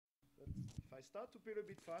I start to peel a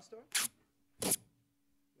bit faster,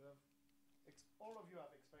 all of you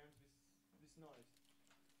have experienced this noise.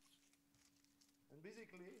 And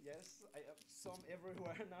basically, yes, I have some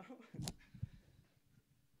everywhere now.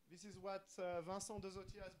 This is what Vincent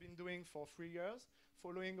Dezotti has been doing for 3 years,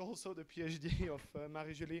 following also the PhD of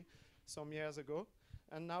Marie-Julie some years ago.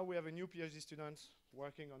 And now we have a new PhD student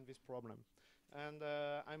working on this problem. And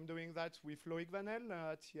I'm doing that with Loïc Vanel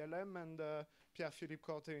at ILM and Pierre-Philippe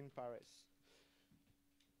Corté in Paris.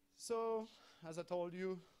 So, as I told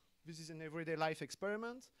you, this is an everyday life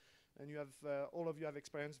experiment. And you have, all of you have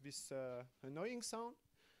experienced this annoying sound,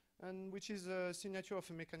 and which is a signature of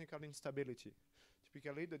a mechanical instability.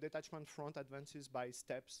 Typically, the detachment front advances by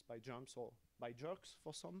steps, by jumps, or by jerks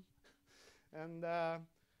for some. And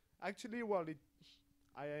actually, well,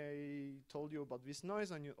 I told you about this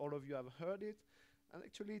noise, and all of you have heard it. And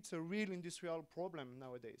actually, it's a real industrial problem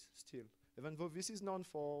nowadays, still. Even though this is known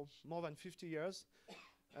for more than 50 years,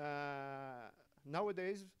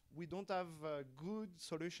 nowadays, we don't have good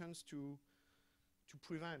solutions to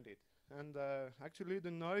prevent it. And actually,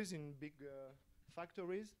 the noise in big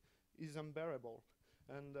factories is unbearable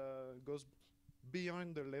and goes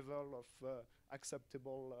beyond the level of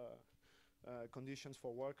acceptable conditions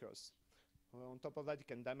for workers. On top of that, it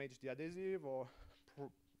can damage the adhesive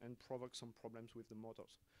and provoke some problems with the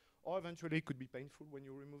motors. Or eventually, it could be painful when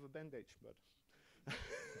you remove a bandage. But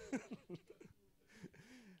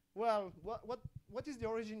well, what is the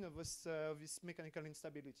origin of this mechanical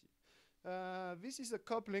instability? This is a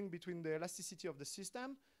coupling between the elasticity of the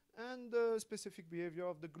system and the specific behavior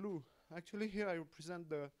of the glue. Actually, here I represent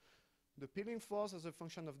the peeling force as a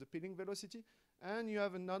function of the peeling velocity, and you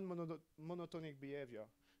have a non-monotonic behavior.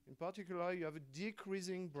 In particular, you have a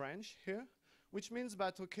decreasing branch here, which means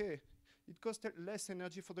that, okay, it costs less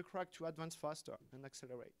energy for the crack to advance faster and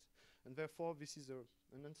accelerate. And therefore, this is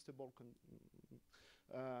an unstable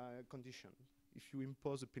condition if you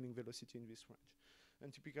impose a peeling velocity in this range.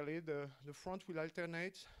 And typically, the front will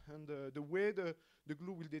alternate, and the way the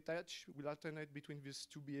glue will detach will alternate between these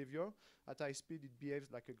two behaviors. At high speed, it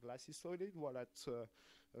behaves like a glassy solid, while at a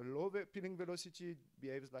low peeling velocity, it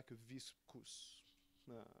behaves like a viscous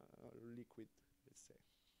liquid, let's say.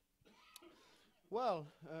 Well,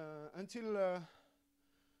 until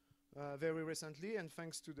very recently, and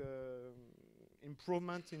thanks to the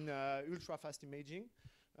improvement in ultra-fast imaging,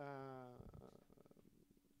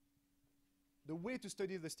 the way to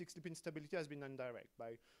study the stick slip instability has been indirect,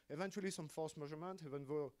 by eventually some force measurement, even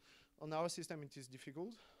though on our system it is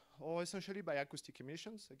difficult, or essentially by acoustic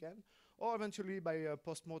emissions again, or eventually by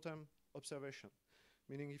post-mortem observation.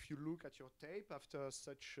 Meaning if you look at your tape after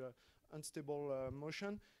such unstable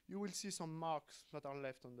motion, you will see some marks that are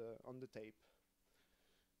left on the tape.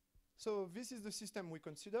 So this is the system we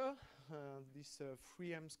consider, this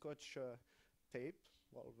 3M Scotch tape,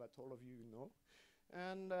 well, that all of you know.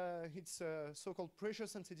 And it's a so-called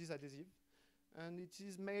pressure-sensitive adhesive. And it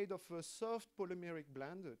is made of a soft polymeric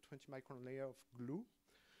blend, a 20-micron layer of glue,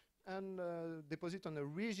 and deposit on a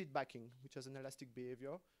rigid backing, which has an elastic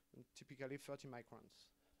behavior, typically 30 microns.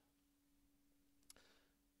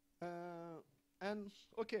 And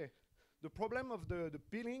okay, the problem of the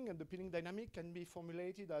peeling and the peeling dynamic can be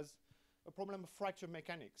formulated as a problem of fracture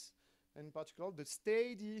mechanics. And in particular, the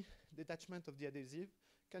steady detachment of the adhesive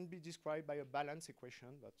can be described by a balance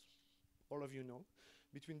equation that all of you know,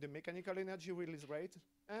 between the mechanical energy release rate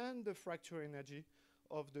and the fracture energy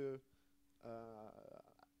of the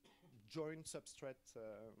joint substrate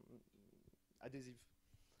adhesive.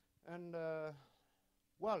 And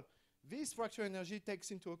well, this fracture energy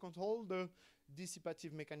takes into account all the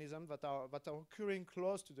dissipative mechanisms that are occurring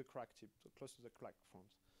close to the crack tip, so close to the crack front.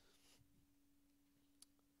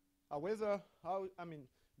 However,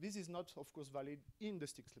 this is not, of course, valid in the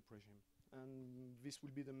stick slip regime. And this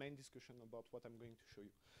will be the main discussion about what I'm going to show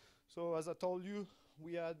you. So as I told you,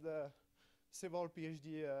 we had several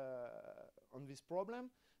PhD on this problem.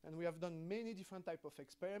 And we have done many different types of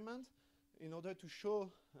experiments in order to show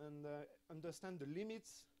and understand the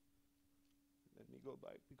limits. Let me go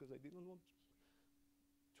back because I didn't want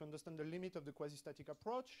to understand the limit of the quasi-static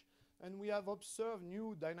approach. And we have observed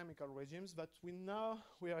new dynamical regimes that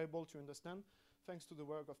we are able to understand thanks to the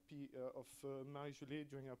work of Marie-Julie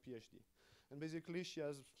during her PhD. And basically, she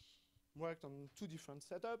has worked on two different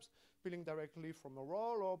setups, peeling directly from a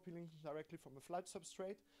roll or peeling directly from a flat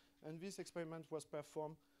substrate. And this experiment was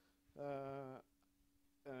performed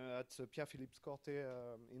at Pierre-Philippe Corté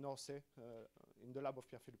in Orsay, in the lab of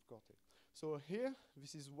Pierre-Philippe Corté. So here,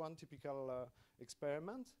 this is one typical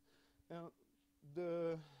experiment.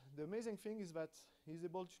 The amazing thing is that he's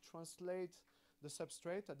able to translate the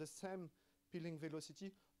substrate at the same peeling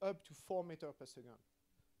velocity up to 4 meters per second.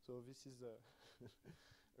 So this is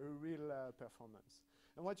a real performance.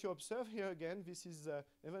 And what you observe here again, this is,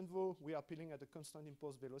 even though we are peeling at a constant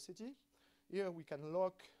impulse velocity, here we can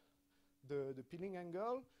lock the peeling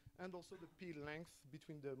angle and also the peel length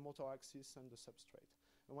between the motor axis and the substrate.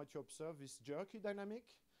 And what you observe is jerky dynamic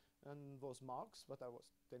and those marks that I was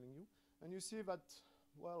telling you. And you see that,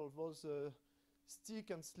 well, those stick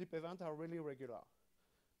and slip events are really regular.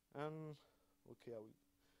 And, okay, I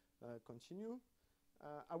will continue.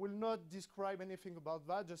 I will not describe anything about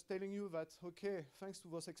that, just telling you that, okay, thanks to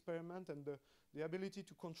those experiments and the ability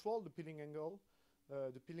to control the peeling angle,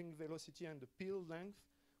 the peeling velocity and the peel length,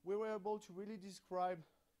 we were able to really describe,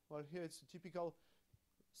 well, here it's a typical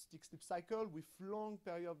stick-slip cycle with long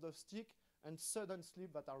periods of stick and sudden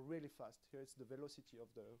slip that are really fast. Here it's the velocity of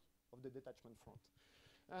the detachment front.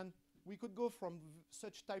 And we could go from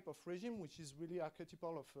such type of regime, which is really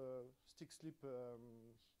archetypal of stick-slip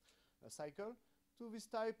cycle, to this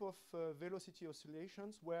type of velocity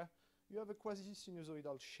oscillations where you have a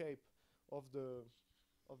quasi-sinusoidal shape of the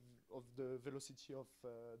velocity of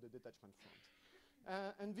the detachment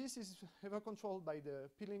front. And this is ever controlled by the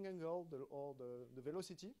peeling angle or the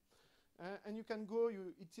velocity. And you can go,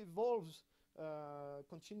 it evolves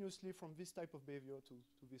continuously from this type of behavior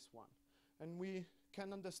to this one. And we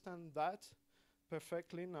can understand that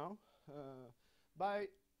perfectly now by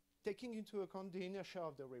taking into account the inertia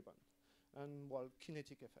of the ribbon and, well,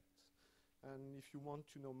 kinetic effects. And if you want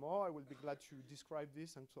to know more, I will be glad to describe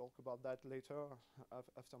this and talk about that later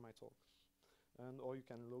after my talk. Or you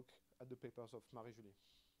can look at the papers of Marie-Julie.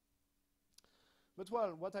 But,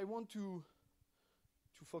 well, what I want to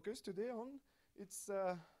focus today on, it's,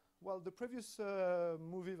 well, the previous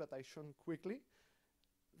movie that I shown quickly,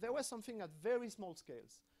 there was something at very small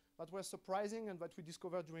scales that was surprising and that we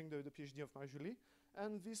discovered during the PhD of Marie-Julie.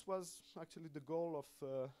 And this was actually the goal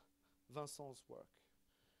of Vincent's work.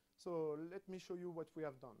 So let me show you what we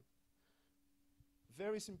have done.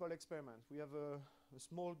 Very simple experiment. We have a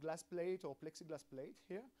small glass plate or plexiglass plate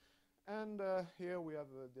here. And here we have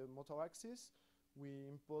the motor axis. We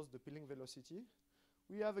impose the peeling velocity.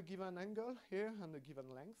 We have a given angle here and a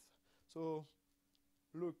given length. So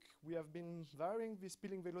look, we have been varying this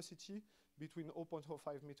peeling velocity between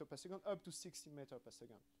 0.05 meters per second up to 60 meters per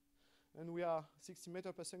second. And we are 60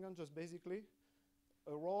 meters per second, just basically,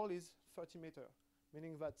 a roll is 30 meters,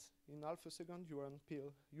 meaning that in half a second you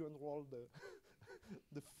unroll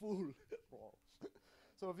the full roll.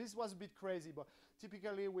 So this was a bit crazy, but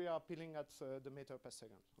typically we are peeling at the meter per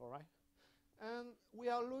second, all right? And we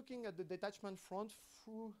are looking at the detachment front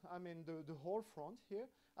through, I mean, the whole front here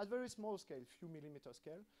at very small scale, few millimeter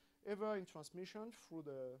scale, either in transmission through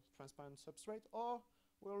the transparent substrate, or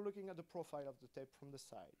we're looking at the profile of the tape from the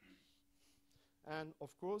side. And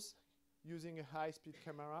of course, using a high-speed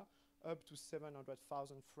camera up to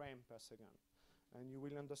 700,000 frames per second. And you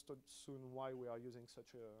will understand soon why we are using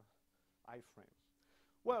such a high frame.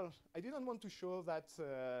 Well, I didn't want to show that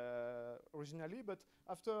originally, but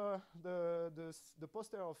after the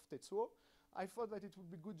poster of Tetsuo, I thought that it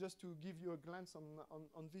would be good just to give you a glance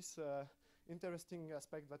on this interesting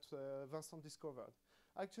aspect that Vincent discovered.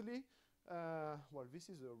 Actually, well, this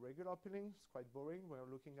is a regular peeling. It's quite boring. We're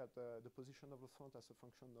looking at the position of the front as a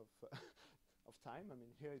function of, of time. I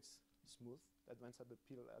mean, here it's smooth, advance at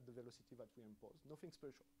the velocity that we impose. Nothing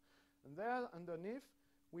special. And there, underneath,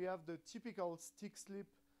 we have the typical stick-slip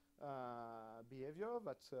behavior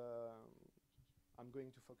that I'm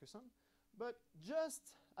going to focus on. But just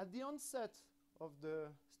at the onset of the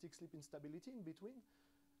stick-slip instability in between,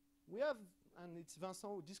 we have, and it's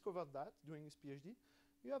Vincent who discovered that during his PhD,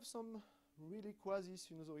 you have some really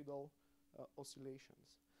quasi-sinusoidal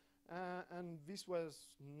oscillations. And this was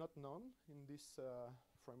not known in this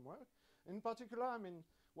framework. In particular, I mean,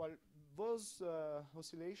 well, those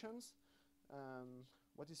oscillations,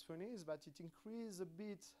 what is funny is that it increases a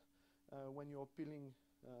bit when you're peeling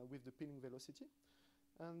with the peeling velocity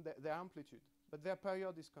and their amplitude, but their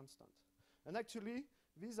period is constant. And actually,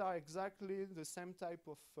 these are exactly the same type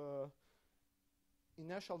of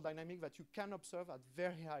inertial dynamic that you can observe at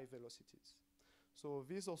very high velocities. So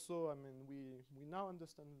this also, I mean, we now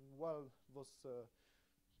understand well those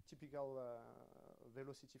typical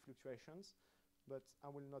velocity fluctuations, but I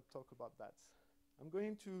will not talk about that. I'm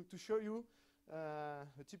going to show you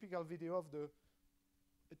a typical video of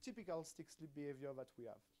a typical stick-slip behavior that we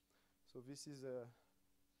have. So this is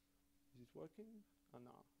it working? Oh,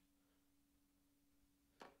 no.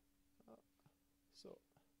 So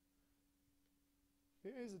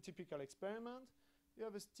here is a typical experiment. You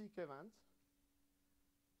have a stick event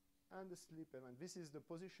and a slip event. This is the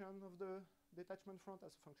position of the detachment front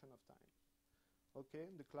as a function of time. okay,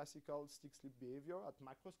 the classical stick slip behavior at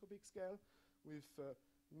microscopic scale with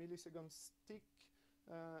millisecond stick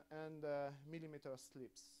and millimeter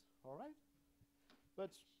slips, all right?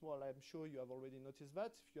 But, well, I'm sure you have already noticed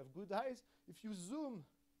that. If you have good eyes, if you zoom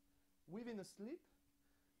within a slip,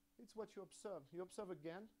 it's what you observe. You observe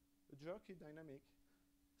again a jerky dynamic,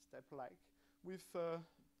 step-like, with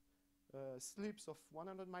slips of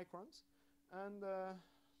 100 microns and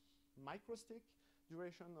microstick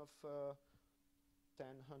duration of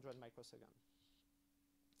 100 microseconds.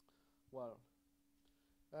 Well,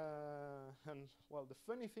 the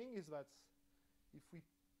funny thing is that if we,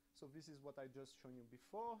 so this is what I just shown you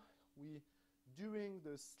before, during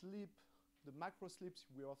the slip, the macro slips,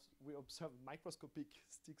 we observe microscopic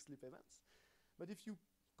stick slip events. But if you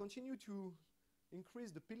continue to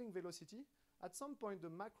increase the peeling velocity, at some point the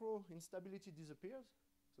macro instability disappears.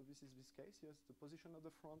 So this is this case. Here's the position of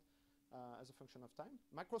the front as a function of time.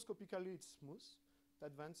 Macroscopically, it's smooth. It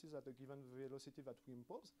advances at a given velocity that we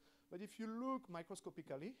impose. But if you look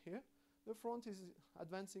microscopically here, the front is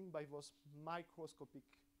advancing by those microscopic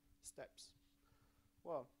steps.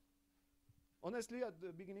 Well, honestly, at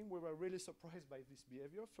the beginning, we were really surprised by this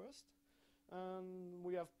behavior first. And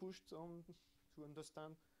we have pushed on to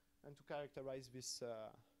understand and to characterize those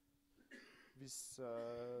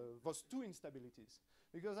two instabilities.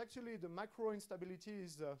 Because actually, the macro instability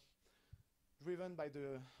is driven by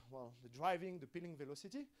the driving, the peeling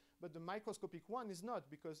velocity, but the microscopic one is not,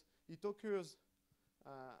 because it occurs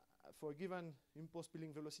for a given imposed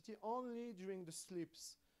peeling velocity only during the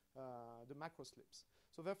slips, the macro slips.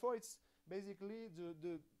 So therefore, it's basically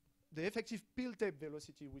the effective peel tape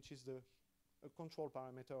velocity, which is a control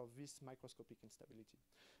parameter of this microscopic instability.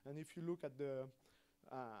 And if you look at the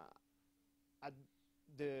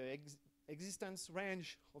existence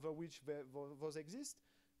range over which those exist,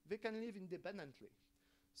 they can live independently.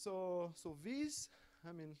 So these,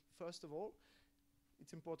 I mean, first of all,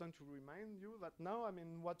 it's important to remind you that now, I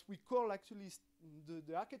mean, what we call actually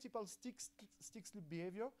the archetypal stick slip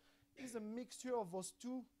behavior is a mixture of those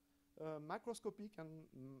two macroscopic and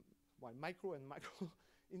micro and macro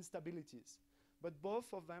instabilities. But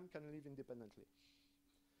both of them can live independently.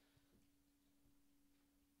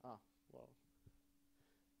 Well,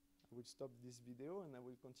 I will stop this video and I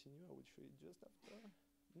will continue. I will show you just after.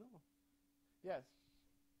 No. Yes.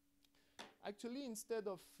 Actually, instead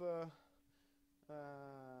of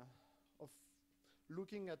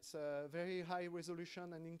looking at very high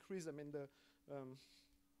resolution and increase, I mean,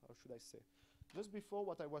 how should I say? Just before,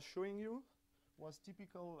 what I was showing you was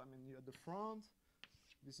typical. I mean, you had the front.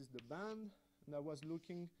 This is the band. And I was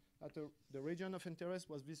looking at the region of interest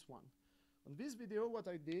was this one. On this video, what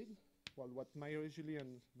I did, well, what Marie-Julie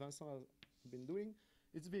and Vincent have been doing,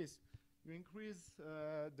 it's this. You increase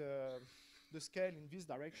the scale in this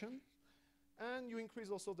direction, and you increase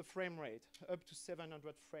also the frame rate up to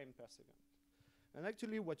 700 frames per second. And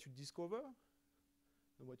actually, what you discover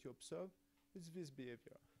and what you observe is this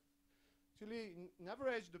behavior. Actually, in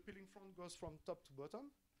average, the peeling front goes from top to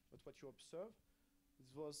bottom, but what you observe is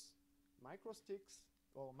those microsticks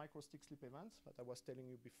or microstick slip events that I was telling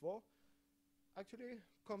you before actually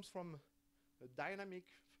comes from a dynamic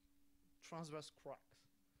transverse cracks.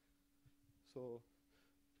 So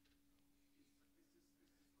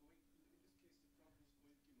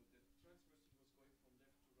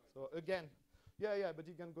again, yeah, but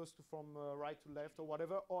it can go from right to left or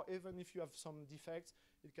whatever, or even if you have some defects,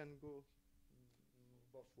 it can go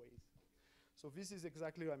both ways. So this is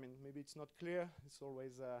exactly, I mean, maybe it's not clear. It's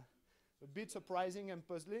always a bit surprising and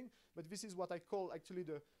puzzling, but this is what I call actually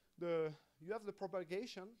you have the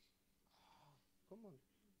propagation. Come on.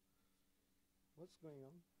 What's going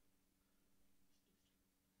on?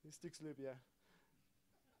 The stick slip, yeah.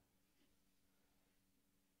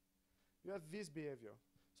 You have this behavior.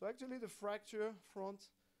 So actually the fracture front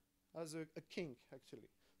has a kink, actually.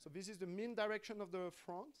 So this is the mean direction of the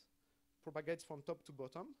front, propagates from top to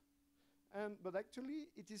bottom. But actually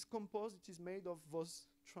it is composed, it is made of those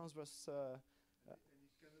transverse and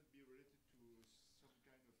it cannot be related to some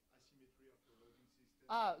kind of asymmetry of the loading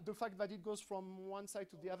system. The fact that it goes from one side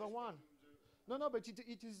to the other one. No, but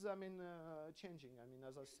it is, I mean, changing. I mean,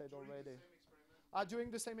 as I said already. During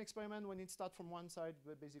the same experiment, when it starts from one side,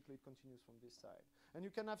 basically it continues from this side. And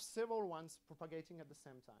you can have several ones propagating at the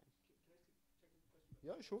same time. Can I ask a technical question?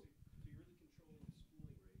 Yeah, sure. So you're really controlling the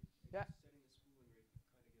spooling rate. Yeah. Setting the spooling rate to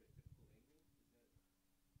kind of get a typical angle?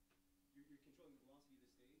 Is that you're controlling the velocity of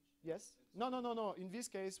the stage? Yes. No. In this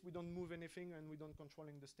case, we don't move anything and we don't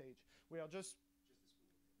controlling the stage. We are just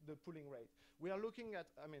the pulling rate. We are looking at,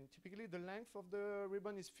 I mean, typically the length of the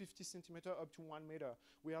ribbon is 50 centimeters up to 1 meter.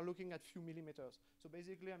 We are looking at few millimeters. So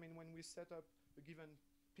basically, I mean, when we set up a given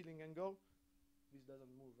peeling angle, this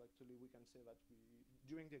doesn't move. Actually, we can say that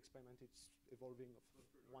during the experiment, it's evolving of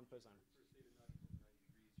 1%. For stated not equal to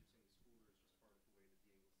 90 degrees, you're saying the spooler is just part of the way that the angle stays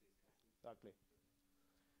constant? Exactly.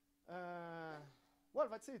 Well,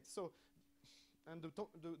 that's it. So, and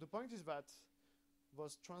the point is that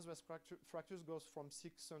those transverse fractures goes from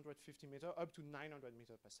 650 meter up to 900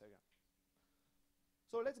 meter per second.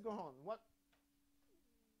 So let's go on. What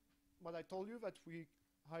I told you that we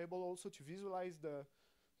are able also to visualize the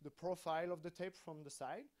profile of the tape from the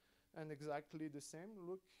side, and exactly the same.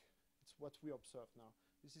 Look, it's what we observe now.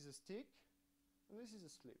 This is a stick, and this is a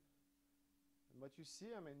slip. And what you see,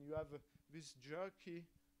 I mean, you have this jerky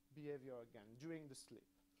behavior again during the slip.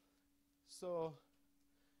 So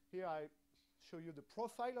here I show you the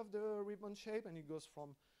profile of the ribbon shape, and it goes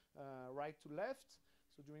from right to left.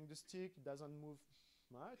 So during the stick, it doesn't move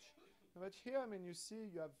much. But here, I mean, you see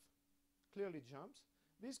you have clearly jumps.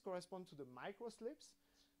 These correspond to the micro slips.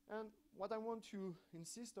 And what I want to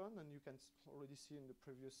insist on, and you can already see in the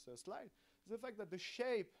previous slide, is the fact that the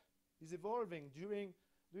shape is evolving during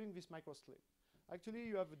this micro slip. Actually,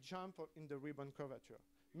 you have a jump in the ribbon curvature,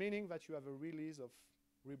 meaning that you have a release of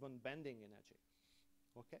ribbon bending energy.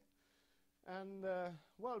 Okay? And,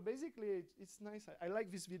 well, basically, it's nice. I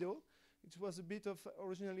like this video. It was a bit of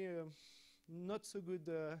originally a not so good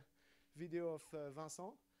video of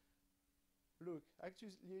Vincent. Look,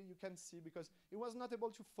 actually, you can see, because he was not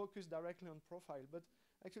able to focus directly on profile, but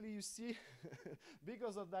actually you see,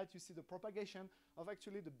 because of that, you see the propagation of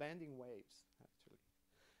actually the bending waves, actually.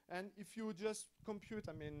 And if you just compute,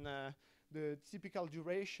 I mean, the typical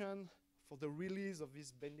duration for the release of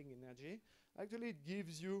this bending energy, actually it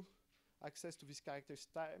gives you access to this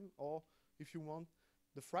characteristic time, or if you want,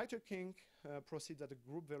 the fracture kink proceeds at the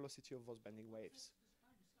group velocity of those bending waves.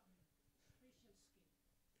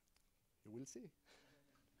 You will see.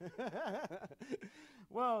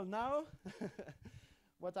 Well, now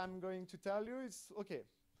what I'm going to tell you is, okay,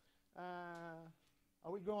 I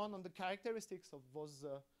will go on the characteristics of those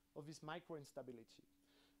of this micro-instability.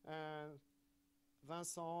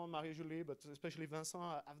 Vincent, Marie-Julie, but especially Vincent,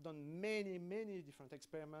 have done many, many different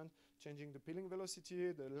experiments, changing the peeling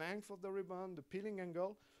velocity, the length of the ribbon, the peeling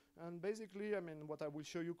angle, and basically, I mean, what I will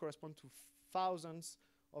show you correspond to thousands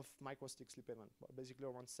of micro-stick slip events, well, basically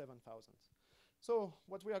around 7,000. So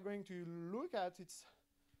what we are going to look at is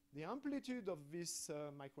the amplitude of these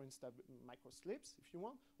micro slips, if you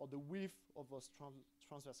want, or the width of those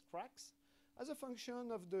transverse cracks, as a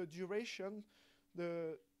function of the duration,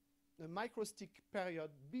 the micro-stick period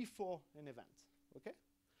before an event. Okay?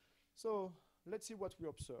 So let's see what we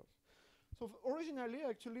observe. So originally,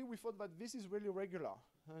 actually, we thought that this is really regular,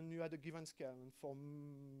 and you had a given scale. And for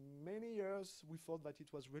many years, we thought that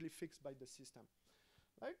it was really fixed by the system.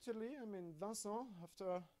 Actually, I mean, Vincent,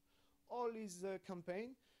 after all his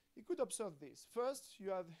campaign, he could observe this. First, you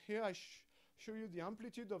have here, I show you the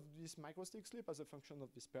amplitude of this micro-stick slip as a function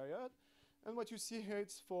of this period. And what you see here,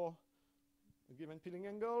 it's for a given peeling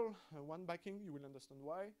angle, one backing, you will understand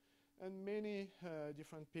why, and many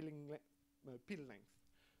different peel length.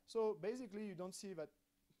 So basically, you don't see that,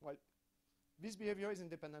 well, this behavior is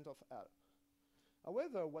independent of L.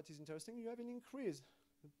 However, what is interesting, you have an increase,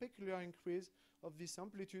 a peculiar increase of this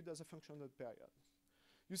amplitude as a function of the period.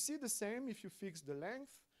 You see the same if you fix the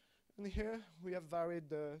length, and here we have varied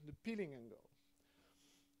the peeling angle.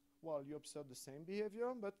 Well, you observe the same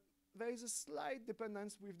behavior, but there is a slight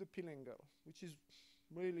dependence with the peeling angle, which is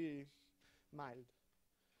really mild.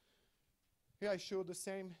 Here I show the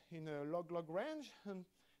same in a log-log range, and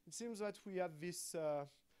it seems that we have this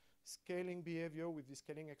scaling behavior with the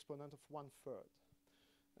scaling exponent of 1/3.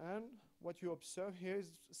 And what you observe here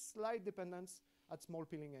is slight dependence at small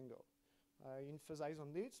peeling angle. I emphasize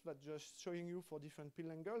on this, but just showing you for different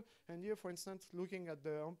peel angle. And here, for instance, looking at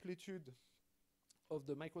the amplitude of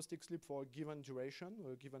the micro-stick slip for a given duration,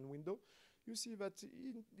 or a given window, you see that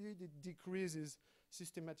it decreases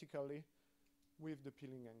systematically with the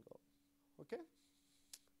peeling angle. Okay?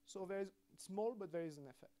 So there is small, but there is an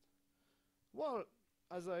effect. Well,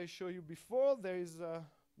 as I showed you before, there is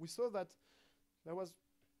we saw that there was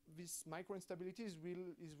this micro-instability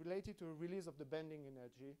is related to a release of the bending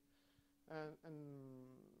energy,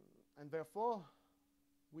 and therefore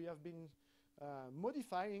we have been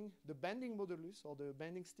modifying the bending modulus, or the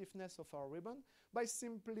bending stiffness of our ribbon, by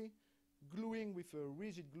simply gluing with a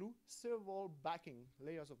rigid glue several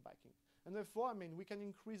layers of backing. And therefore, I mean, we can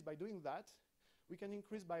increase, by doing that, we can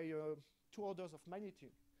increase by 2 orders of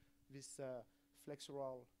magnitude this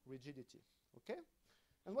flexural rigidity. Okay?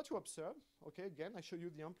 And what you observe, okay, again, I show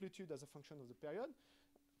you the amplitude as a function of the period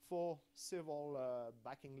for several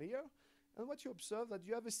backing layers. And what you observe that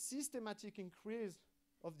you have a systematic increase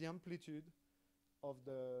of the amplitude of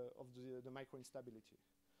the micro-instability.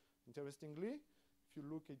 Interestingly, if you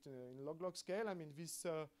look at in log-log scale, I mean, this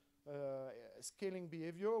scaling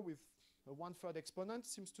behavior with a 1/3 exponent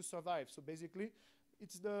seems to survive. So basically,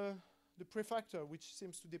 it's the prefactor which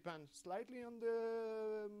seems to depend slightly on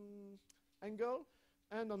the angle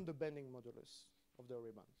and on the bending modulus of the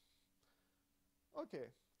ribbon.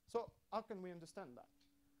 Okay, so how can we understand that?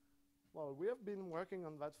 Well, we have been working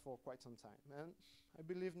on that for quite some time, and I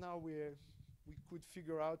believe now we could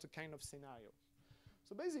figure out a kind of scenario.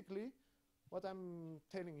 So basically, what I'm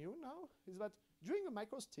telling you now is that during a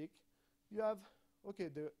microstick, you have, okay,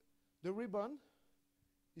 the ribbon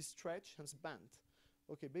is stretched and bent.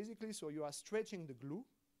 Okay, basically, so you are stretching the glue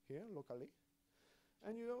here locally,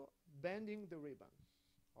 and you're bending the ribbon,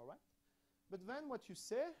 all right? But then what you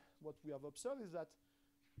say, what we have observed is that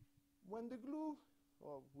when the glue,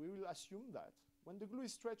 or we will assume that, when the glue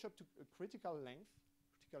is stretched up to a critical length,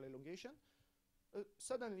 critical elongation,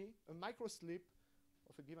 suddenly a microslip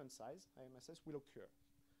of a given size, IMSS, will occur.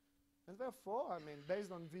 And therefore, I mean,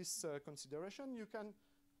 based on this consideration, you can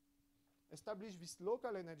establish this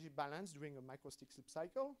local energy balance during a microstick slip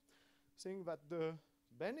cycle, saying that the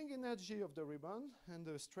bending energy of the ribbon and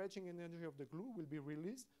the stretching energy of the glue will be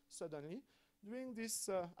released suddenly during this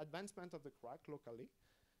advancement of the crack locally.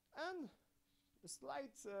 And a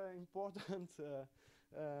slight important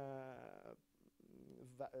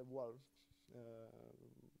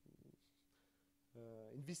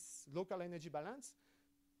in this local energy balance,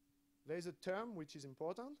 there is a term which is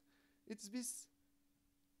important. It's this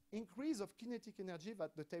increase of kinetic energy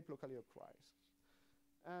that the tape locally acquires.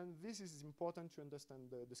 And this is important to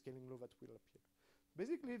understand the scaling law that will appear.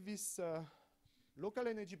 Basically, this local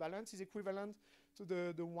energy balance is equivalent to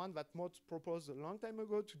the one that Mott proposed a long time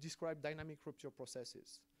ago to describe dynamic rupture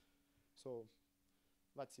processes. So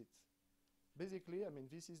that's it. Basically, I mean,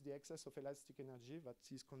 this is the excess of elastic energy that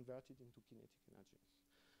is converted into kinetic energy.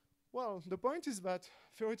 Well, the point is that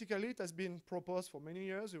theoretically it has been proposed for many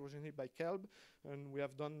years, originally by Kelb, and we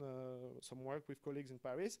have done some work with colleagues in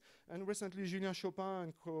Paris. And recently, Julien Chopin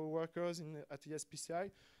and co-workers at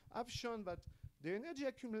ESPCI have shown that the energy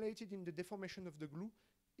accumulated in the deformation of the glue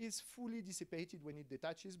is fully dissipated when it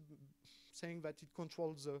detaches, saying that it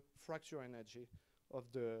controls the fracture energy of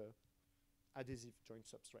the adhesive joint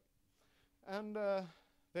substrate. And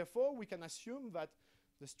therefore, we can assume that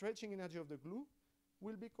the stretching energy of the glue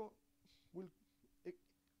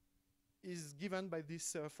is given by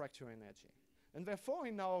this fracture energy. And therefore,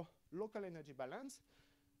 in our local energy balance,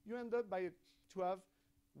 you end up to have,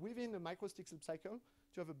 within a microstick slip cycle,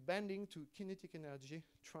 to have a bending to kinetic energy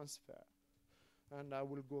transfer. And I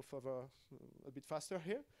will go further a bit faster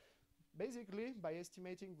here. Basically, by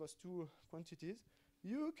estimating those two quantities,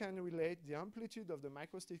 you can relate the amplitude of the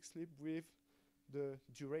microstick slip with the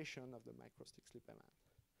duration of the microstick slip event.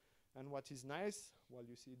 And what is nice, well,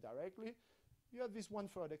 you see it directly, you have this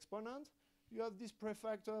 1/3 exponent, you have this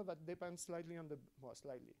prefactor that depends slightly on the, well,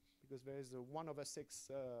 slightly, because there is a 1/6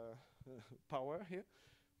 power here,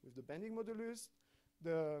 with the bending modulus,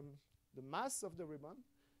 the mass of the ribbon,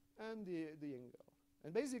 and the angle.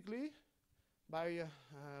 And basically, by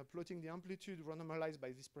plotting the amplitude randomized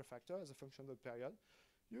by this prefactor as a function of the period,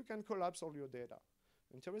 you can collapse all your data.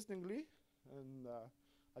 Interestingly, and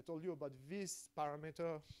I told you about this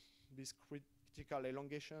parameter, this critical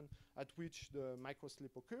elongation at which the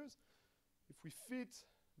microslip occurs. If we fit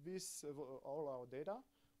this all our data,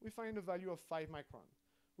 we find a value of 5 micron,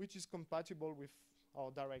 which is compatible with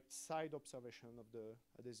our direct side observation of the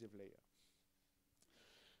adhesive layer.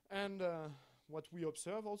 And what we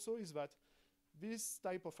observe also is that this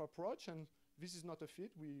type of approach, and this is not a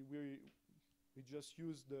fit, we just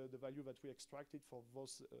use the value that we extracted for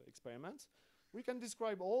those experiments. We can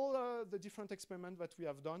describe all the different experiments that we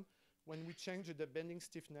have done when we change the bending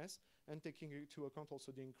stiffness and taking into account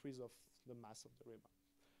also the increase of the mass of the ribbon.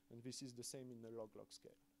 And this is the same in the log-log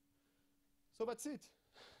scale. So that's it.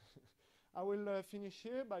 I will finish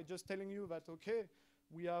here by just telling you that, okay,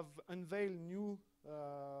 we have unveiled new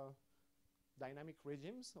dynamic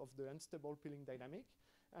regimes of the unstable peeling dynamic.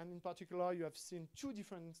 And in particular, you have seen 2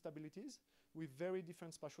 different instabilities with very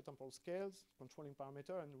different spatiotemporal scales, controlling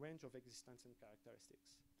parameter, and range of existence and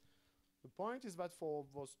characteristics. The point is that for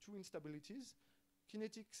those 2 instabilities,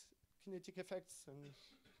 kinetic effects and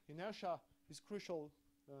inertia is crucial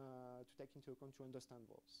to take into account to understand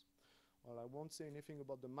those. Well, I won't say anything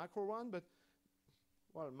about the macro one, but,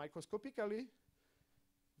 well, microscopically,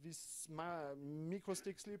 this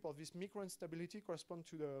microstick slip or this micro-instability correspond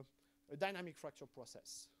to a dynamic fracture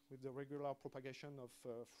process with the regular propagation of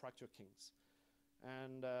fracture kinks.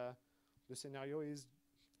 And the scenario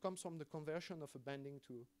comes from the conversion of a bending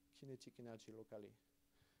to kinetic energy locally.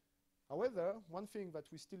 However, one thing that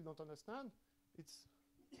we still don't understand, it's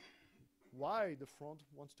why the front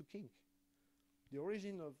wants to kink.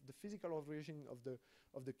 The physical origin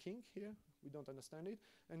of the kink here, we don't understand it.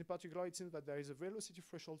 And in particular, it seems that there is a velocity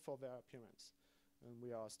threshold for their appearance. And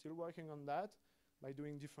we are still working on that by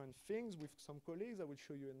doing different things with some colleagues. I will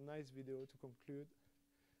show you a nice video to conclude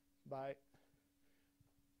by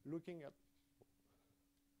looking at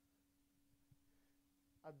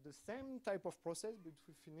the same type of process but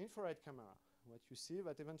with an infrared camera. What you see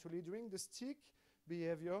that eventually during the stick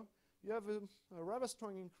behavior, you have a rather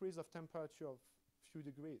strong increase of temperature of few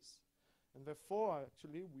degrees. And therefore,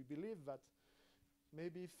 actually, we believe that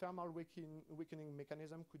maybe thermal weakening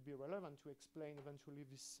mechanism could be relevant to explain eventually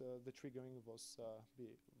this, the triggering of those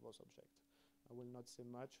objects. I will not say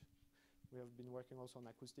much. We have been working also on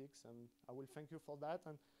acoustics, and I will thank you for that.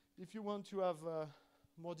 And if you want to have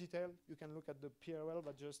more detail, you can look at the PRL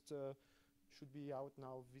that just should be out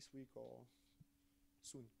now this week or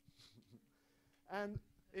soon. And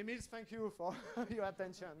Emil, thank you for your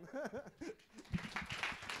attention.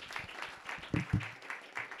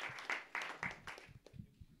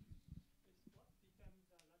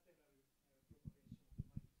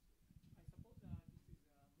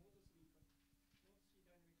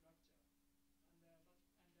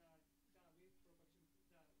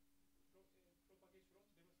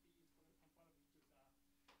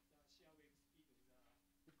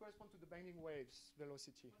 It corresponds to the bending waves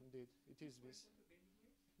velocity, indeed. It is this.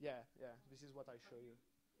 Yeah, yeah, this is what I show you.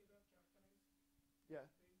 Yeah.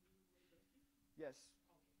 Yes.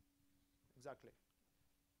 Exactly.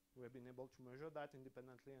 We have been able to measure that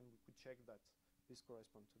independently, and we could check that this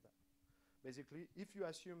corresponds to that. Basically, if you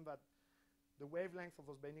assume that the wavelength of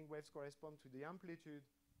those bending waves correspond to the amplitude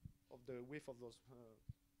of the width of those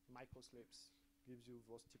microslips, gives you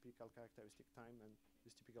those typical characteristic time and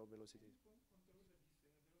this typical velocity.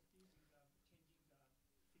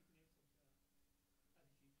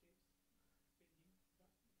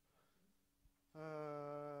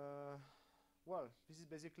 Well, this is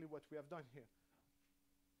basically what we have done here.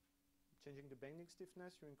 Changing the bending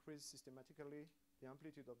stiffness, you increase systematically the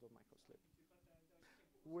amplitude of the microslip.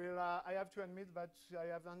 Well, I have to admit that I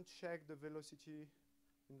haven't checked the velocity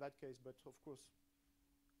in that case, but of course,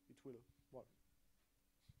 it will. Well.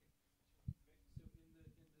 So in the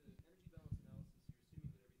energy balance analysis, you're assuming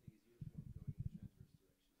that everything is uniform going in the transverse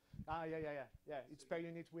direction. Ah, yeah. It's per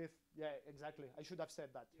unit width. Yeah, exactly. I should have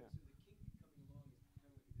said that. Yeah. So the kink coming along is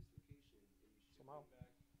kind of like a dislocation, and you should Somehow. win back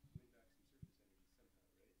some surface energy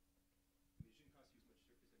somehow, right? I mean, it shouldn't cost you as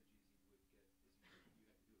much surface energy as you would get as you have to do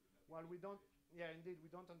it without. Well, we don't. Yeah, indeed, we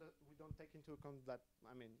don't take into account that.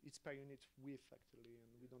 I mean, it's per unit width actually,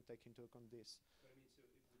 and we don't take into account this. But I mean, so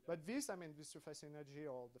But this, I mean, the surface energy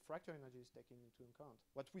or the fracture energy is taken into account.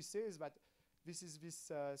 What we say is that this is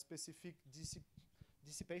this specific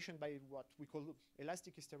dissipation by what we call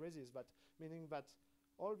elastic hysteresis, but meaning that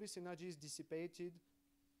all this energy is dissipated.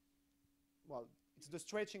 Well, it's the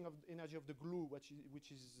stretching of the energy of the glue which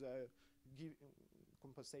is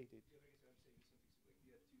compensated. Yeah, I guess I'm saying something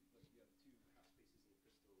like you have two half spaces in the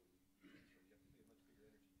crystal, and you have to pay a much bigger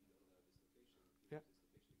energy if you don't allow dislocation. If you Yeah. allow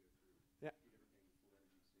dislocation to go through. Yeah. You're never paying the full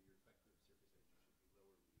energy, so your effective surface energy should be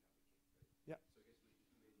lower when you have a kink, right? Yeah. So I guess if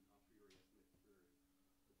you made an a priori estimate for the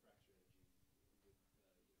fracture energy,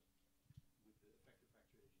 with the effective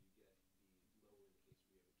fracture energy you get be lower in the case where you have a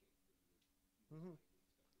kink than you would Mm-hmm.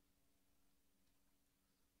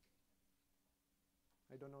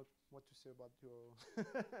 I don't know what to say about your...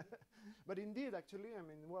 But indeed, actually, I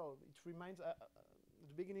mean, well, it reminds... at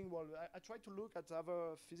the beginning, well, I tried to look at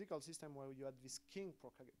other physical system where you had this kink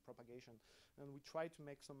propagation, and we tried to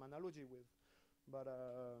make some analogy with. But,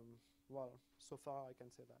 well, so far I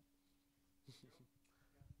can say that.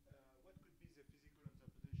 What could be the physical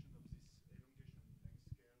interpretation of this elongation length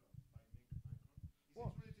scale by micron? Is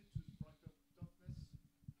Well, it related to fractal toughness?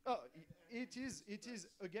 Oh, it is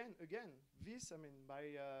again. This, I mean,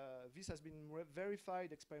 this has been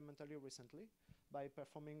verified experimentally recently by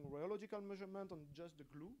performing rheological measurement on just the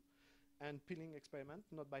glue and peeling experiment,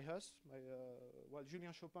 not by us, by well,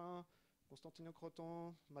 Julien Chopin, Constantino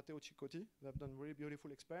Croton, Matteo Ciccotti. They have done really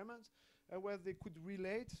beautiful experiments where they could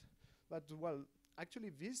relate that, well, actually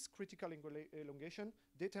this critical elongation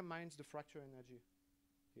determines the fracture energy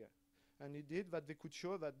here. And it did that they could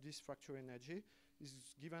show that this fracture energy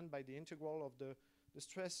is given by the integral of the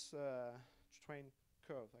stress strain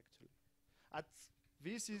curve, actually.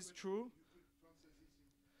 This So is but true. You could translate this in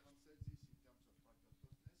terms of fractal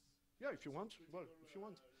toughness? Yeah, if you want. Critical, Well, if you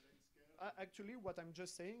want. length scale? Actually, what I'm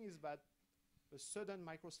just saying is that a sudden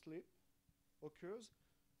microslip occurs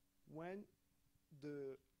when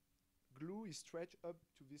the glue is stretched up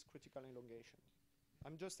to this critical elongation.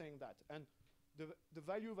 I'm just saying that. And the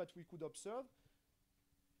value that we could observe,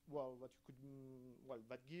 well, what you could,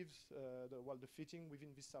 that gives the fitting within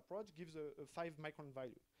this approach gives a 5 micron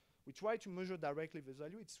value. We try to measure directly this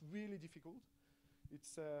value. It's really difficult.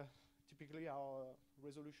 It's typically our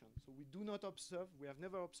resolution. So we do not observe, we have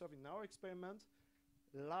never observed in our experiment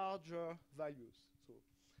larger values. So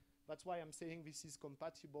that's why I'm saying this is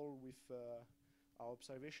compatible with our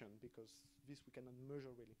observation, because this we cannot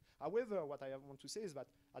measure really. However, what I want to say is that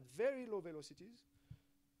at very low velocities,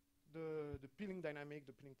 the peeling dynamic,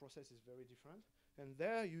 the peeling process is very different. And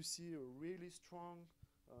there you see a really strong,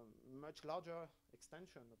 much larger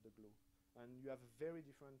extension of the glue. And you have a very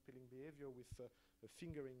different peeling behavior with a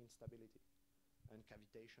fingering instability and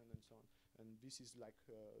cavitation and so on. And this is like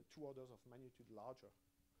 2 orders of magnitude larger.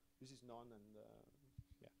 This is none, and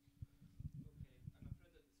yeah. Okay, I'm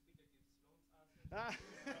afraid that the speaker gives long answers.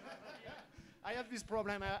 I have this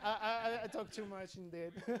problem. I talk too much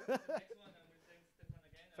indeed. Next one, and we'll thank Stefan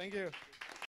again. Thank you.